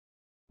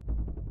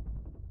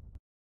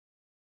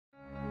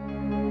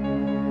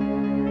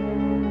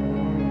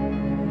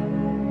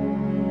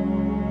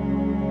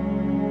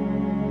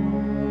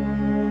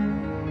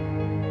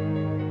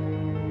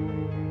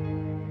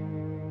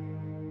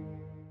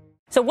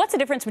So what's the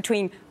difference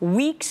between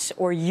weeks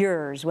or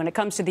years when it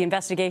comes to the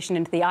investigation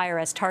into the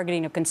IRS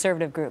targeting of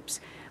conservative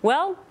groups?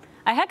 Well,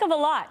 a heck of a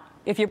lot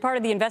if you're part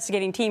of the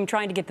investigating team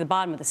trying to get to the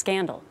bottom of the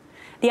scandal.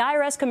 The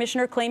IRS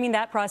commissioner claiming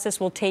that process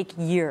will take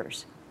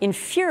years,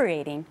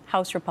 infuriating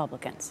House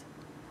Republicans.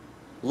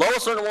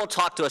 Lois Lerner won't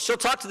talk to us. She'll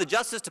talk to the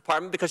Justice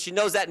Department because she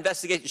knows that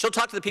investigation. She'll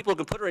talk to the people who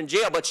can put her in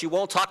jail, but she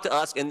won't talk to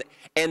us.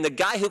 And the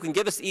guy who can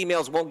give us the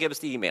emails won't give us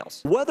the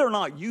emails. Whether or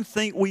not you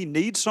think we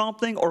need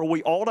something or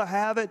we ought to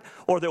have it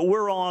or that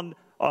we're on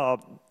a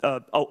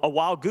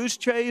wild goose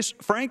chase,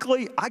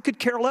 frankly, I could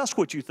care less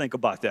what you think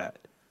about that.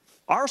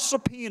 Our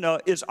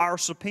subpoena is our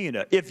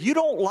subpoena. If you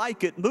don't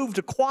like it, move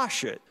to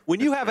quash it. When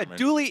you have a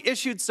duly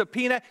issued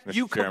subpoena,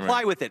 you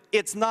comply with it.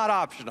 It's not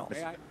optional.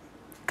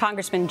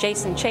 Congressman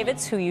Jason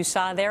Chaffetz, who you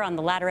saw there on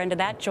the latter end of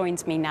that,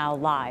 joins me now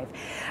live.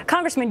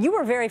 Congressman, you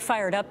were very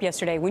fired up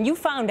yesterday when you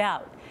found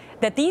out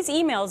that these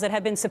emails that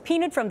have been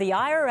subpoenaed from the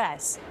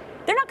IRS,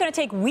 they're not going to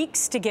take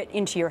weeks to get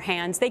into your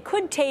hands. They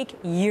could take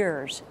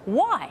years.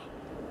 Why?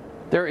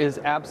 There is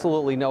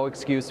absolutely no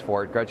excuse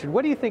for it, Gretchen.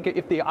 What do you think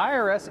if the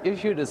IRS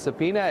issued a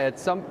subpoena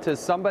to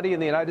somebody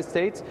in the United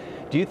States?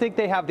 Do you think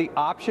they have the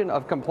option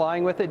of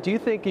complying with it? Do you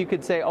think you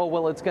could say, oh,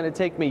 well, it's going to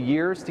take me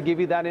years to give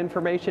you that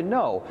information?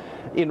 No.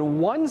 In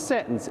one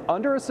sentence,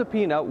 under a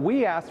subpoena,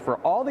 we asked for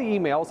all the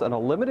emails in a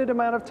limited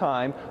amount of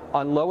time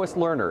on Lois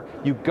Lerner.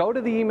 You go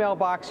to the email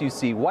box, you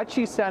see what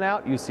she sent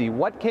out, you see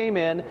what came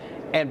in,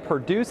 and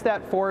produce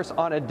that for us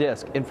on a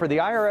disk. And for the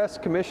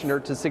IRS commissioner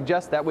to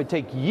suggest that would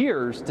take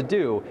years to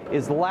do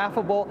is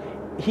laughable.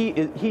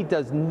 He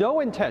does no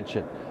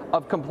intention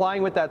of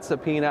complying with that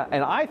subpoena,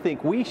 and I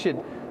think we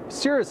should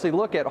seriously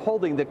look at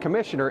holding the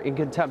commissioner in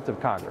contempt of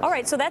Congress. All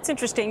right, so that's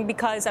interesting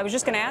because I was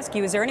just going to ask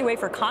you, is there any way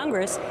for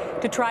Congress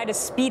to try to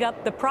speed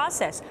up the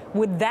process?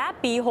 Would that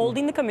be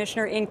holding the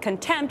commissioner in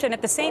contempt, and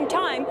at the same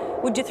time,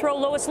 would you throw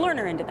Lois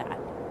Lerner into that?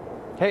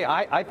 Hey,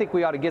 I think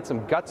we ought to get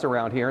some guts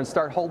around here and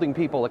start holding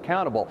people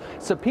accountable.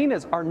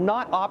 Subpoenas are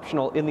not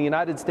optional in the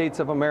United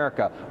States of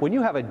America. When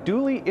you have a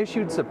duly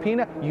issued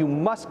subpoena, you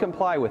must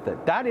comply with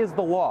it. That is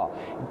the law.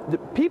 The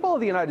people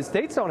of the United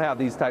States don't have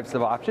these types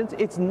of options.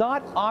 It's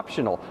not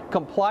optional.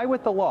 Comply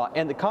with the law.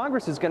 And the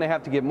Congress is going to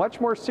have to get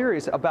much more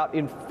serious about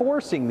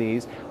enforcing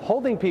these,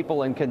 holding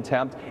people in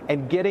contempt,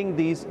 and getting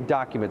these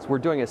documents. We're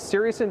doing a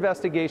serious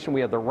investigation. We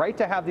have the right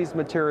to have these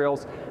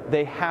materials.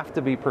 They have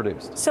to be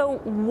produced. So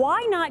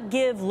why not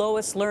give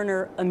Lois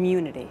Lerner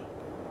immunity?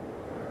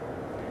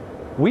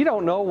 We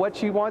don't know what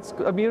she wants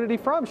immunity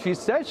from. She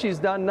says she's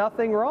done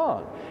nothing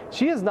wrong.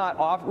 She is not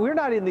off. We're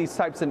not in these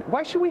types of.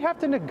 Why should we have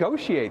to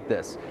negotiate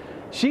this?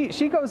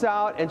 She goes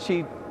out and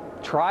she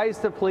tries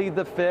to plead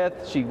the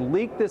fifth. She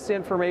leaked this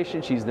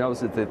information. She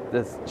knows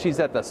that she's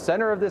at the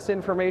center of this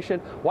information.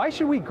 Why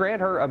should we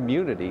grant her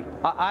immunity?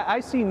 I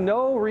see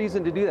no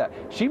reason to do that.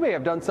 She may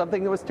have done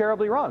something that was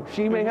terribly wrong.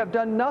 She may have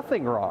done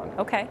nothing wrong.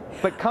 Okay.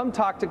 But come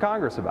talk to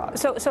Congress about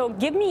it. So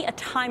give me a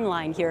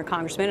timeline here,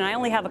 Congressman, and I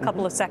only have a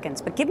couple of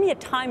seconds, but give me a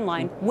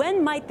timeline.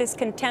 When might this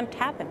contempt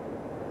happen?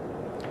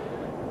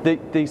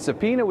 The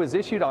subpoena was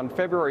issued on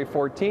February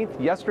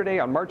 14th. Yesterday,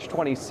 on March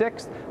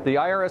 26th, the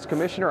IRS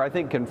commissioner, I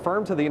think,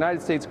 confirmed to the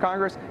United States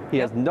Congress he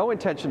has no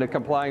intention of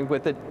complying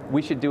with it.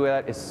 We should do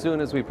that as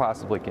soon as we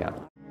possibly can.